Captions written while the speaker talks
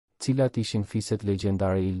Cilat ishin fiset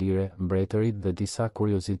legjendare ilire, mbretërit dhe disa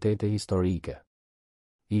kuriozitete historike.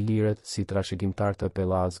 Ilirët, si trashëgimtar të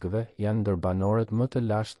pellazgëve, janë ndër banorët më të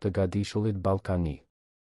lashtë të gadishullit ballkanik.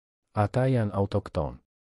 Ata janë autokton.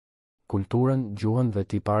 Kulturën, gjuhën dhe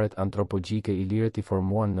tiparet antropologjike ilirët i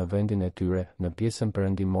formuan në vendin e tyre, në pjesën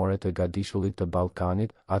perëndimore të gadishullit të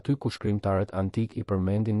Ballkanit, aty ku shkrimtarët antik i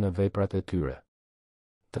përmendin në veprat e tyre.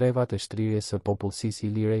 Trevat e shtrirjes së popullsisë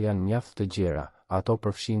ilire janë mjaft të gjera, ato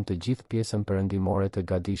përfshin të gjithë pjesën perëndimore të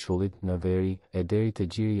gadishullit në veri, e deri te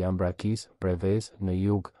gjiri i Ambrakis, Prevez, në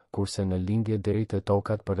jug, kurse në lindje deri te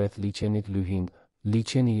tokat përreth liçenit Lyhind,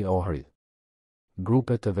 liçeni i Ohrit.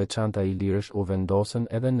 Grupe të veçanta ilirësh u vendosën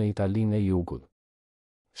edhe në Italinë e Jugut.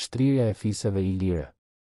 Shtrirja e fiseve ilire.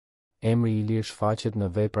 Emri ilir shfaqet në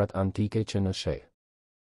veprat antike që në sheh.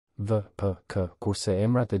 V.P.K. kurse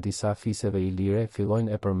emrat e disa fiseve ilire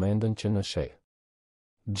fillojnë e përmendën që në sheh.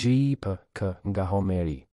 G.P.K. nga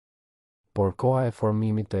Homeri. Por koha e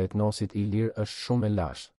formimit të etnosit ilir është shumë e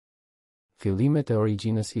lashtë. Fillimet e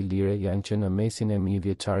origjinës ilire janë që në mesin e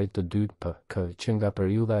mijëvjeçarit të dytë p.k. që nga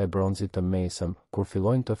periudha e bronzit të mesëm, kur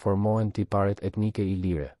fillojnë të formohen tiparet etnike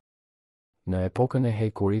ilire. Në epokën e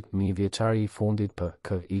hekurit, mijëvjeçari i fundit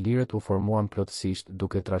p.k. ilirët u formuan plotësisht,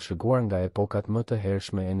 duke trashëguar nga epokat më të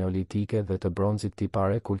hershme e neolitike dhe të bronzit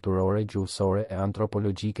tipare kulturore, gjuhësore e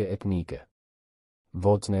antropologjike etnike.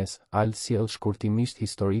 Voxnes, al sjell shkurtimisht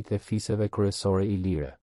historitë e fiseve kryesore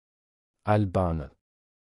ilire. Albanët.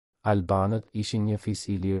 Albanët ishin një fis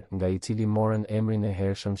ilir nga i cili morën emrin e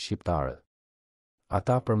hershëm shqiptarët.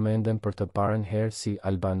 Ata përmenden për të parën herë si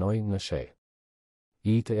Albanoj në sheh.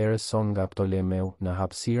 I të erës son nga Ptolemeu në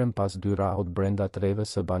hapësirën pas dy rahut brenda treve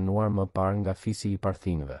së banuar më parë nga fisi i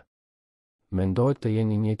Parthinëve. Mendohet të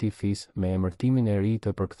jenë i njëjti fis me emërtimin e ri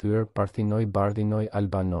të përkthyer Parthinoj Bardhinoj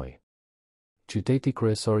Albanoj. Qyteti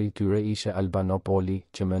kryesor i tyre ishte Albanopoli,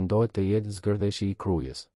 që mendohet të jetë zgërdheshi i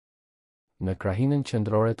Krujës. Në krahinën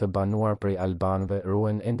qendrore të banuar prej albanëve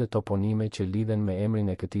ruhen ende toponime që lidhen me emrin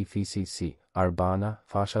e këtij fisi si Arbana,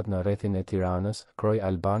 fashat në rrethin e Tiranës, Kroj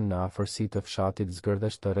Alban në afërsi të fshatit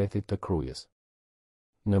zgërdhesh të rrethit të Krujës.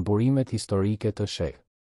 Në burimet historike të sheh.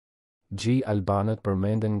 G. Albanët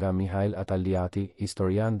përmenden nga Mihail Ataliati,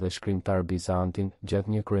 historian dhe shkrimtar bizantin,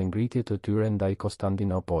 gjatë një kryengritje të tyre ndaj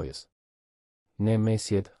Konstantinopojës. Në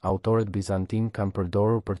mesjet, autorët bizantin kanë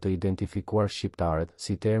përdorur për të identifikuar shqiptarët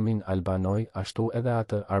si termin Albanoj, ashtu edhe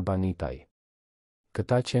atë Arbanitaj.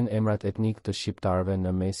 Këta qenë emrat etnik të shqiptarëve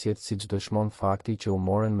në mesjet, siç dëshmon fakti që u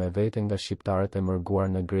morën me vete nga shqiptarët e mërguar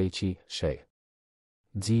në Greqi, sheh.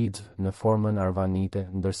 Xizv në formën arvanite,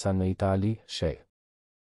 ndërsa në Itali, sheh.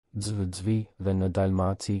 Dzvi dhe në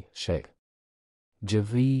Dalmaci, sheh.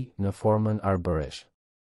 Gjvi në formën arbëresh.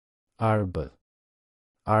 Arbët.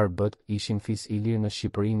 Arbët ishin fis ilir në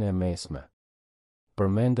Shqipërinë e mesme.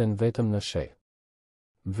 Përmenden vetëm në sheh.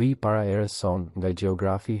 Vi para erës son nga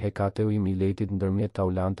gjeografi Hekateu i Miletit ndërmjet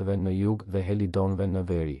Taulantëve në jug dhe Helidonëve në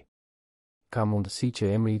veri. Ka mundësi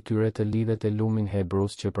që emri i tyre të lidhet e lumin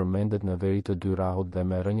hebrus që përmendet në veri të dy rahut dhe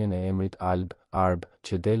me rënjën e emrit Alb, Arb,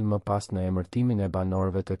 që del më pas në emërtimin e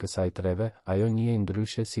banorëve të kësaj treve, ajo njihej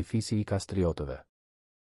ndryshe si fisi i kastriotëve.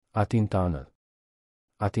 Atintanët.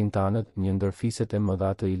 Atintanët, një ndër fiset e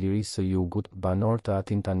mëdha të Ilirisë së Jugut, banor të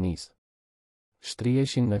Atintanisë.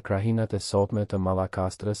 Shtriheshin në krahinat e sotme të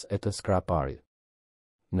Mallakastrës e të Skraparit.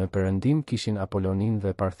 Në perëndim kishin Apolonin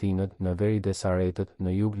dhe Parthinët, në veri Desaretët,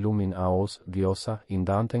 në jug lumin Aos, Vjosa, i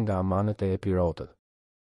ndante nga amanët e Epirotët.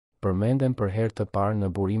 Përmenden për herë të parë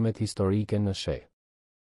në burimet historike në sheh.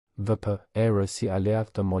 VP, erë si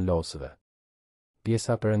aleat të Molosëve.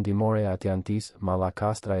 Pjesa perëndimore e Atjantis,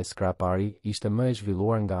 Mallakastra e Skrapari, ishte më e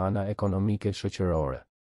zhvilluar nga ana ekonomike shoqërore.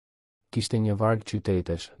 Kishte një varg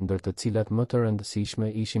qytetesh, ndër të cilat më të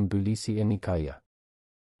rëndësishme ishin Bylisi e Nikaja.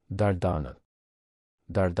 Dardanët.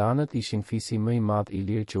 Dardanët ishin fisi më i madh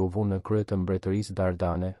ilir që u vu në krye të mbretërisë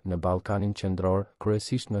Dardane, në Ballkanin qendror,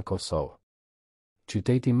 kryesisht në Kosovë.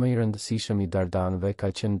 Qyteti më i rëndësishëm i Dardanëve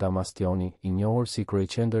ka qenë Damastioni, i njohur si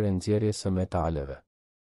kryeqendër e nxjerrjes së metaleve.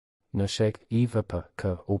 Në shek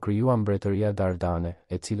IVP-K u krijua mbretëria Dardane,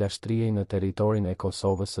 e cila shtrihej në territorin e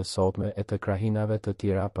Kosovës së sotme e të krahinave të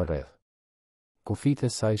tjera përreth. Kufit e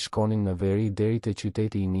saj shkonin në veri deri te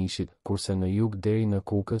qyteti i Nishit, kurse në jug deri në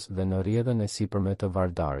Kukës dhe në rrjedhën e sipërme të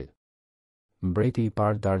Vardarit. Mbreti i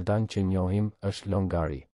parë Dardan që njohim është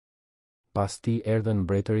Longari. Pas tij erdhën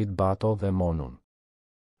mbretërit Bato dhe Monun.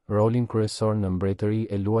 Rolin kryesor në mbretëri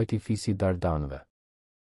e luajti fisi Dardanëve.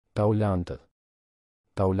 Taulantët.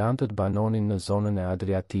 Taulantët banonin në zonën e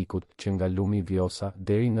Adriatikut, që nga lumi Vjosa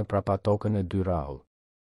deri në prapatokën e dy rahut.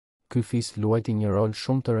 Ky fis luajti një rol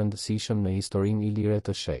shumë të rëndësishëm në historinë ilire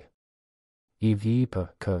të sheh. IVP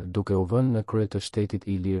duke u vënë në krye të shtetit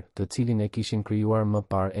ilir, të cilin e kishin krijuar më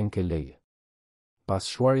parë enkelej. Pas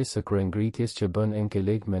shuarjes së kryengritjes që bën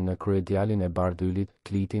enkelejt me në krye djalin e Bardylit,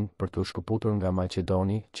 Klitin, për të shkëputur nga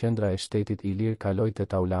Maqedoni, qendra e shtetit ilir kaloi te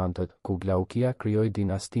Taulantët, ku Glaukia krijoi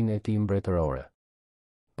dinastinë e tij mbretërore.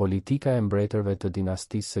 Politika e mbretërve të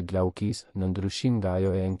dinastisë së Glaukis, në ndryshim nga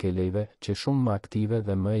ajo e enkelejve, që shumë më aktive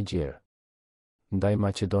dhe më e gjerë. Ndaj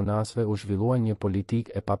maqedonasve u zhvillua një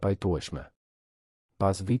politikë e papajtueshme.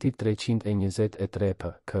 Pas vitit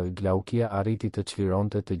 323 Glaukia arriti të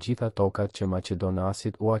çlironte të gjitha tokat që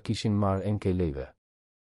maqedonasit ua kishin marrë enkelejve.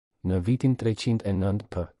 Në vitin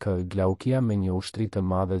 309 Glaukia me një ushtri të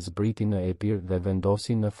madhe zbriti në Epir dhe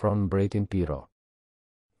vendosi në fron mbretin Piro.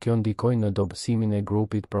 Kjo ndikoi në dobësimin e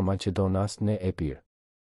grupit për Maqedonas në Epir.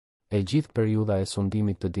 E gjithë periudha e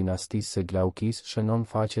sundimit të dinastisë së Glaukis shënon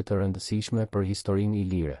faqe të rëndësishme për historinë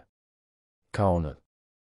ilire. Kaonët.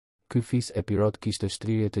 Ky fis Epirot kishte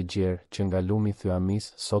shtrirje të gjerë që nga lumi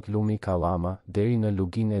Thyamis, sot lumi Kallama, deri në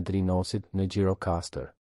luginë e Drinosit në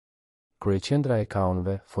Gjirokastër. Kryeqendra e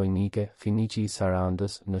kaonëve, Fojnike, Finiqi i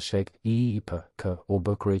Sarandës, në shek u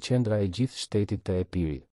bë kryeqendra e gjithë shtetit të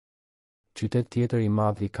Epirit. Qytet tjetër i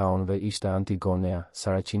madh i kaonëve ishte Antigonea,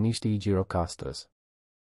 saraqinisht i Gjirokastrës.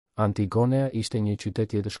 Antigonea ishte një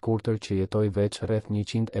qytet të shkurtër që jetoi veç rreth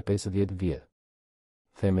 150 vjet.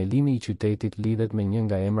 Themelimi i qytetit lidhet me një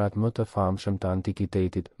nga emrat më të famshëm të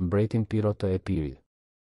antikitetit, mbretin Piro të Epirit.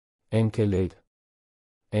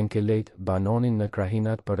 Enkelejt banonin në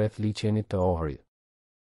krahinat përreth liçenit të Ohrit.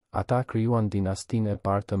 Ata krijuan dinastinë e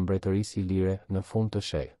parë të mbretërisë ilire në fund të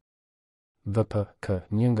shek.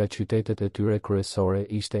 Një nga qytetet e tyre kryesore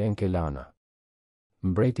ishte Enkelana.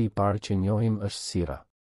 Mbreti i parë që njohim është Sira.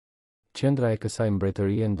 Qendra e kësaj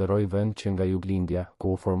mbretërie ndëroi vend që nga juglindja,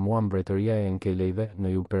 ku u formua mbretëria e enkelejve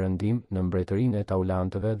në jugperëndim, në mbretërinë e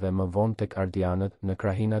Taulantëve dhe më vonë tek Ardianët në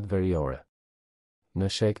krahinat veriore. Në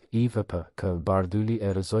shek Bardyli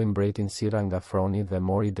e rrëzoi mbretin Sira nga froni dhe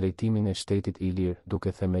mori drejtimin e shtetit ilir,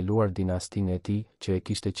 duke themeluar dinastinë e tij, që e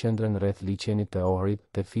kishte qendrën rreth liçenit të Ohrit,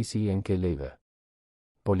 te fisi i enkelejve.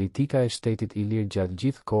 Politika e shtetit ilir gjatë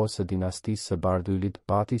gjithë kohës së dinastisë së Bardylit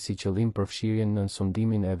pati si qëllim përfshirjen në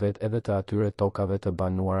sundimin e vet edhe të atyre tokave të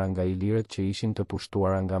banuara nga ilirët që ishin të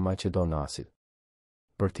pushtuara nga Maqedonasit.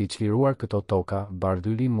 Për t'i çliruar këto toka,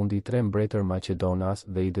 Bardyli mundi 3 mbretër Maqedonas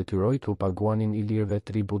dhe i detyroi t'u paguanin ilirëve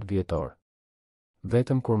tribut vjetor.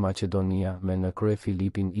 Vetëm kur Maqedonia, me në krye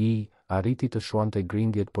Filipin arriti të shuante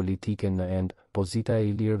grindjet politike në end, pozita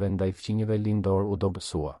e ilirëve ndaj fqinjëve lindor u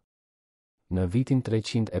dobësua. Në vitin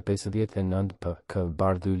 359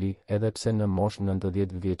 Bardyli, edhe pse në moshë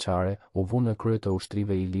 90 vjeçare, u vu në krye të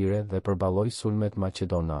ushtrive ilire dhe përballoi sulmet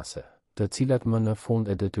maqedonase, të cilat më në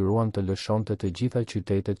fund e detyruan të lëshonte të gjitha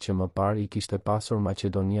qytetet që më parë i kishte pasur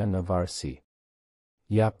Maqedonia në varësi.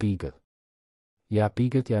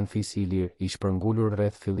 Japigët janë fis ilir, i shpërngulur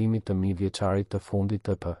rreth fillimit të mijëvjeçarit të fundit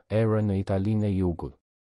të p.e. në Italinë e Jugut.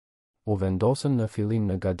 U vendosën në fillim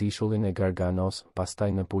në Gadishullin e Garganos, pastaj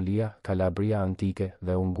në Pulia, Kalabria antike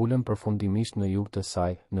dhe u ngulën përfundimisht në jug të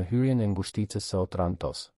saj, në hyrjen e ngushticës së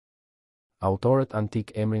Otrantos. Autorët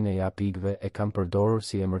antik emrin e Japigëve e kanë përdorur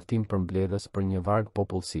si emërtim përmbledhës për një varg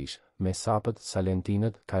popullsish, Mesapët,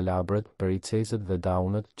 Salentinët, Kalabrët, Pericezët dhe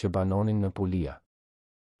Daunët që banonin në Pulia.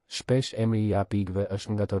 Shpesh emri i Japigëve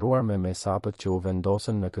është ngatëruar me Mesapët që u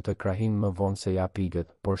vendosën në këtë krahin më vonë se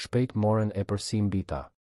Japigët, por shpejt morën e përsi mbi ta.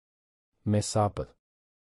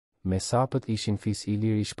 Mesapët ishin fis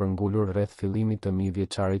ilir i shpërngulur rreth fillimit të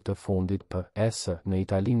mijëvjeçarit të fundit p.e.s. në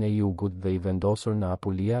Italinë e Jugut dhe i vendosur në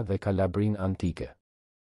Apulia dhe Kalabrinë antike.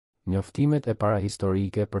 Njoftimet e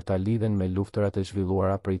parahistorike për ta lidhen me luftërat e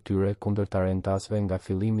zhvilluara prej tyre kundër tarentasve nga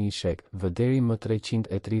fillimi i shek deri më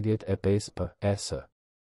 335 p.e.s.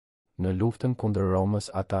 Në luftën kundër Romës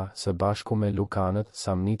ata, së bashku me Lukanët,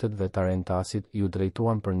 Samnitët dhe Tarentasit, ju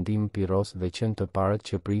drejtuan për ndihmë Piros dhe qenë të parët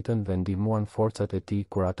që pritën dhe ndihmuan forcat e tij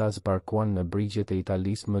kur ata zbarkuan në brigjet e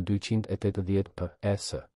Italisë më 280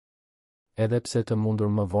 p.e.s. Edhe pse të mundur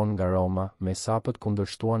më vonë nga Roma, Mesapët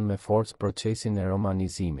kundërshtuan me forcë procesin e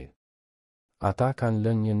romanizimit. Ata kanë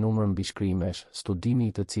lënë një numër mbishkrimesh, studimi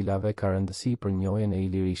i të cilave ka rëndësi për njohjen e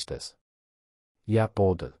ilirishtes.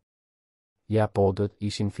 Japodët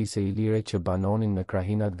ishin fise ilire që banonin në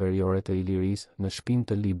krahinat veriore të Ilirisë në shpinë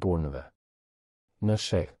të Liburnëve. Në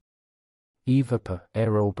shek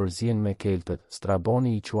u përzien me keltët,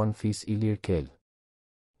 Straboni i quan fis ilir kel.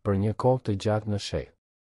 Për një kohë të gjatë në shek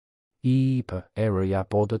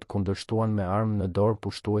Japodët kundërshtuan me armë në dorë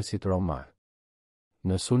pushtuesit roman.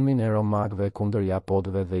 Në sulmin e romakëve kundër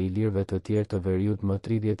japodëve dhe ilirëve të tjerë të veriut më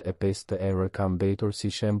 35 të erë ka mbetur si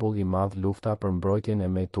shembull i madh lufta për mbrojtjen e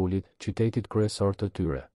Metulit, qytetit kryesor të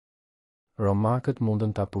tyre. Romakët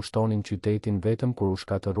mundën ta pushtonin qytetin vetëm kur u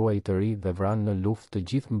shkatërrua i të ri dhe vranë në luftë të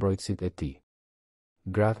gjithë mbrojtësit e tij.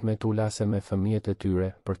 Gratë metulase me fëmijët e tyre,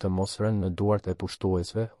 për të mos rënë në duart e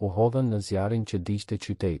pushtuesve, u hodhën në zjarrin që diqte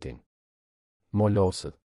qytetin.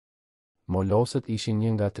 Molosët. Molosët ishin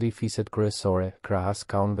një nga 3 fiset kryesore, krahas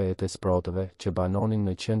kaunëve e tesprotëve, që banonin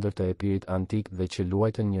në qendër të Epirit antik dhe që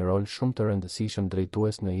luajtën një rol shumë të rëndësishëm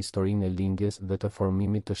drejtues në historinë e lindjes dhe të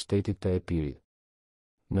formimit të shtetit të Epirit.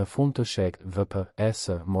 Në fund të shekut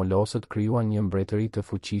VPS, Molosët krijuan një mbretëri të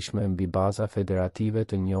fuqishme mbi baza federative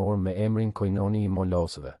të njohur me emrin Koinoni i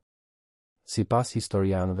Molosëve. Sipas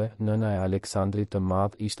historianëve, nëna e Aleksandrit të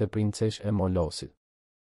Madh ishte princesh e Molosit.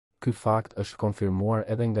 Ky fakt është konfirmuar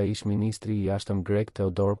edhe nga ish-ministri i jashtëm grek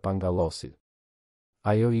Theodor Pangallosit.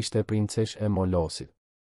 Ajo ishte princesh e Molosit.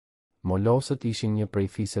 Molosët ishin një prej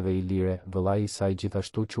fiseve ilire, vëllai i saj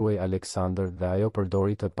gjithashtu quhej Aleksandër dhe ajo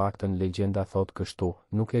përdori të paktën legjenda thot kështu,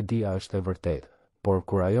 nuk e di a është e vërtetë, por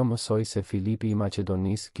kur ajo mësoi se Filipi i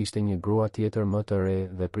Maqedonisë kishte një grua tjetër më të re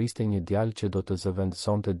dhe priste një djalë që do të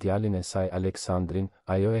zëvendësonte djalin e saj Aleksandrin,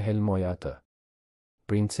 ajo e helmoi atë.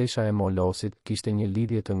 Princesha e Molosit kishte një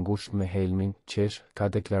lidhje të ngushtë me Helmin, qesh, ka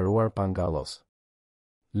deklaruar Pangallos.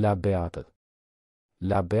 La Beatët.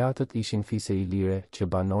 La Beatët ishin fise ilire që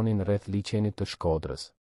banonin rreth liçenit të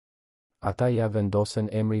Shkodrës. Ata ja vendosen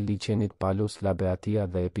emri liçenit Palus La Beatia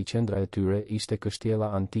dhe epiqendra e tyre ishte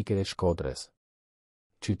kështjella antike e Shkodrës.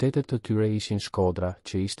 Qytetet të tyre ishin Shkodra,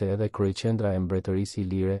 që ishte edhe kryeqendra e mbretërisë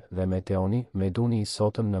ilire, dhe Meteoni, Meduni i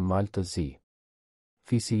sotëm në mal të zi.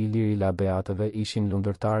 Fisi iliri La Beatëve ishin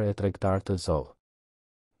lundërtar e tregtar të zodh.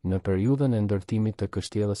 Në periudhën e ndërtimit të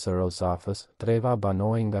kështjellës së Rozafës, treva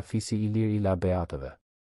banohej nga fisi ilir i La Beatëve.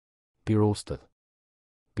 Pirustët.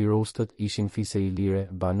 Pirustët ishin fise ilire,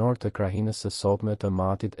 banor të krahinës së sotme të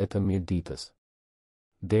Matit e të Mirditës.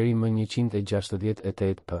 Deri më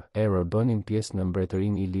 168 p.e. bënin pjesë në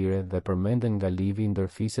mbretërinë ilire dhe përmenden nga livi ndër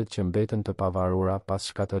fiset që mbetën të pavarura pas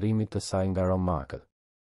shkatërimit të saj nga romakët.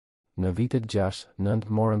 Në vitet 6-9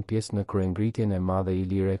 morën pjesë në kryengritjen e madhe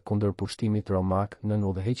ilire kundër pushtimit romak në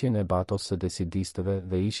udhëheqjen e batos së desidistëve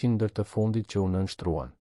dhe ishin ndër të fundit që u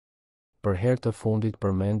nënshtruan. Për herë të fundit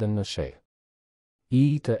përmenden në sheh.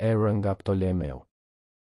 I të erë nga Ptolemeu.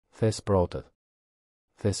 Thesprotët.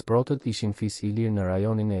 Thesprotët ishin fis ilir në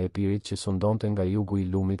rajonin e Epirit që sundonte nga jugu i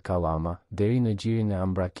lumit Kallama, deri në gjirin e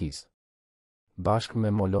Ambrakis. Bashkë me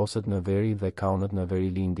Molosët në veri dhe kaunët në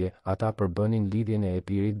verilindje, ata përbënin lidhjen e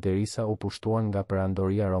Epirit derisa u pushtuan nga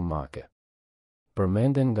perandoria romake.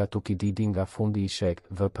 Përmenden nga Tukididi nga fundi i shekut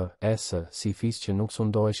VPS si fis që nuk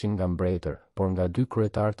sundoheshin nga mbretër, por nga 2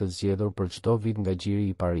 kryetar të zgjedhur për çdo vit nga gjiri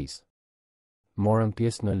i Paris. Morën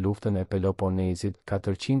pjesë në luftën e Peloponezit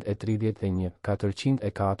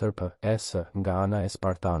 431-404 p.s. nga ana e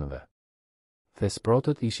Spartanëve.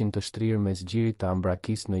 Thesprotët ishin të shtrirë mes gjirit të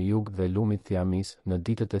Ambrakis në jug dhe lumit Thiamis, në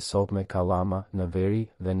ditët e sotme Kallama, në veri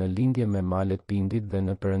dhe në lindje me malet Pindit dhe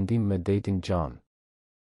në perëndim me detin Gjan.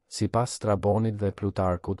 Sipas Strabonit dhe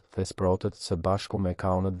Plutarkut, Thesprotët së bashku me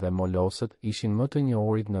kaunët dhe Molosët ishin më të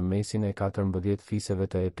njohurit në mesin e 14 fiseve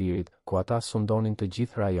të Epirit, ku ata sundonin të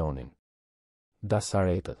gjithë rajonin.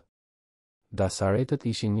 Dasaretët. Dasaretët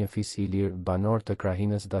ishin një fis ilir banor të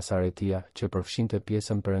krahinës Dasaretia që përfshinte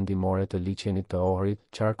pjesën perëndimore të liçenit të Ohrit,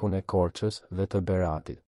 qarkun e Korçës dhe të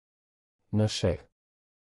Beratit. Në sheh.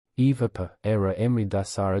 IVP-e emri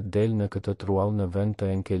Dasaret del në këtë truall në vend të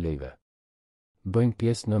enkelejve. Bëjnë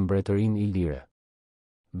pjesë në mbretërinë ilire.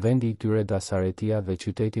 Vendi i tyre Dasaretia dhe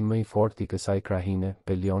qyteti më i fortë i kësaj krahine,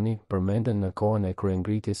 Pelioni, përmenden në kohën e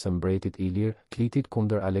kryengritjes së mbretit ilir, Klitit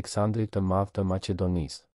kundër Aleksandrit të Madh të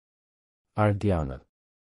Maqedonisë. Ardianët.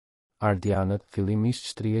 Ardianët fillimisht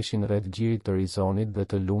shtriheshin rreth gjirit të Rizonit dhe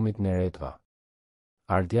të lumit Neretva.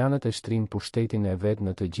 Ardianët e shtrin pushtetin e vet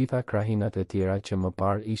në të gjitha krahinat e tjera që më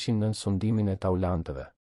parë ishin nën sundimin e taulantëve.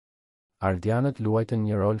 Ardianët luajtën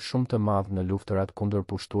një rol shumë të madh në luftërat kundër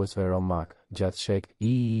pushtuesve romak, gjatë shekut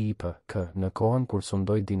IIPK në kohën kur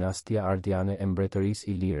sundoi dinastia Ardiane e mbretërisë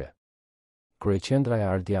ilire. Kryeqendra e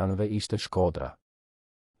Ardianëve ishte Shkodra.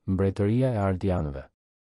 Mbretëria e Ardianëve.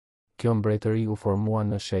 Kjo mbretëri u formua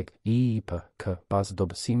në shekut IIPK pas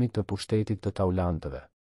dobësimit të pushtetit të taulantëve.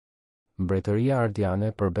 Mbretëria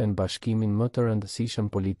Ardiane përben bashkimin më të rëndësishëm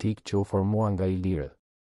politik që u formua nga ilirët.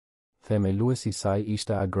 Themeluesi i saj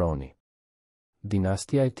ishte Agroni.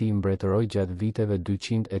 Dinastia e tij mbretëroi gjatë viteve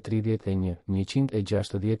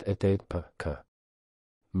 231-168 p.k.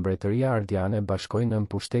 mbretëria ardiane bashkoi në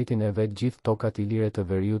pushtetin e vet gjithë tokat ilire të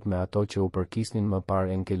veriut me ato që u përkisnin më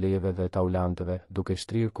parë enkelejeve dhe taulantëve, duke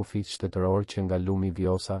shtrirë kufit shtetëror që nga lumi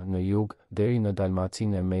Vjosa në jug deri në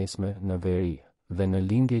Dalmacinë e mesme në veri, dhe në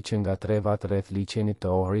lindje që nga trevat rreth liçenit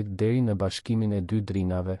të Ohrit deri në bashkimin e dy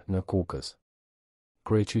drinave në Kukës.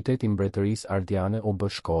 Kryeqyteti i mbretërisë ardiane u bë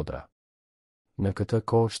Shkodra. Në këtë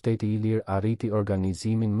kohë shteti ilir arriti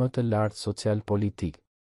organizimin më të lartë social-politik.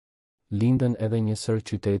 Lindën edhe një sër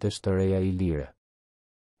qytetesh të reja ilire.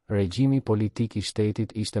 Regjimi politik i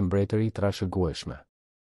shtetit ishte mbretëri trashëgueshme.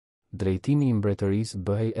 Drejtimi i mbretërisë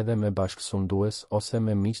bëhej edhe me bashkësundues ose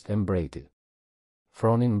me miqtë e mbretit.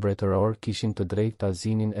 Fronin mbretëror kishin të drejtë ta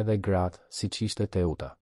zinin edhe gratë, siç ishte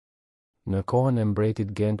Teuta. Në kohën e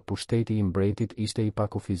mbretit Gent pushteti i mbretit ishte i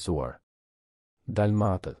pakufizuar.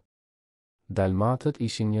 Dalmatët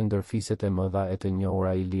ishin një ndër fiset e mëdha e të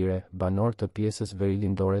njohura ilire, banor të pjesës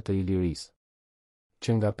verilindore të Ilirisë,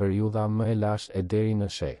 që nga periudha më e lashtë e deri në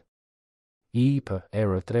sheh.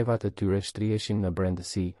 Trevat e tyre shtrieshin në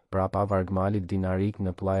brendësi, prapa vargmalit dinarik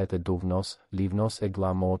në plajet e Duvnos, Livnos e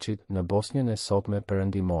Glamoçit në Bosnjën e sotme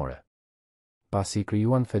perëndimore. Pasi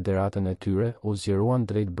krijuan federatën e tyre, u zgjeruan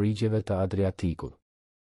drejt brigjeve të Adriatikut,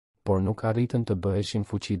 por nuk arritën të bëheshin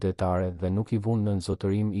fuqi detare dhe nuk i vunë në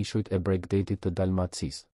nzotërim ishujt e Bregdetit të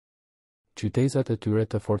Dalmacisë. Qytetat e tyre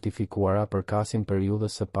të fortifikuara përkasin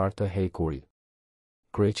periudhës së parë të hekurit.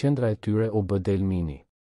 Kryeqendra e tyre u bë Delmini.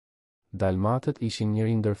 Dalmatët ishin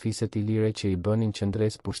njëri ndër fiset ilire që i bënin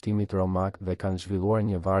qendres pushtimit romak dhe kanë zhvilluar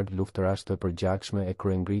një varg luftërash të përgjakshme e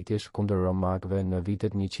kryengritjesh kundër romakëve në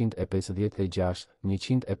vitet 156,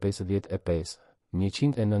 155,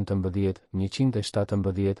 119,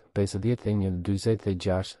 117, 51,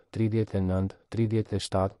 46, 39,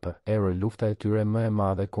 37 lufta e tyre më e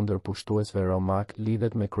madhe kundër pushtuesve romak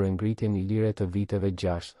lidhet me kryengritjen ilire të viteve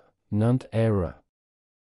 6-9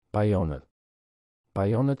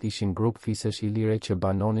 Pajonët ishin grup fisesh ilire që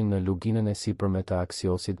banonin në luginën e sipërme të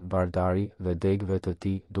Aksiosit, Vardari dhe degëve të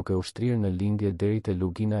tij, duke u shtrirë në lindje deri te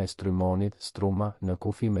lugina e Strymonit, Struma, në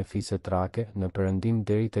kufi me fise trake, në perëndim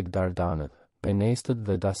deri tek Dardanët, Penestët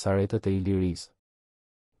dhe Dasaretët e Ilirisë.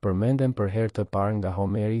 Përmenden për herë të parë nga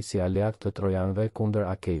Homeri si aleat të trojanëve kundër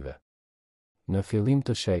akejve. Në fillim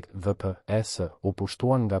të shek VPS u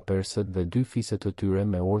pushtuan nga persët dhe dy fiset të tyre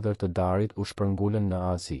me urdhër të Darit u shpërngulën në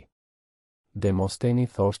Azi. Demosteni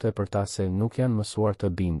thoshte për ta se nuk janë mësuar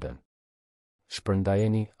të binden.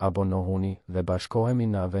 Shpërndajeni, abonohuni dhe bashkohemi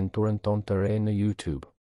në aventurën tonë të re në YouTube.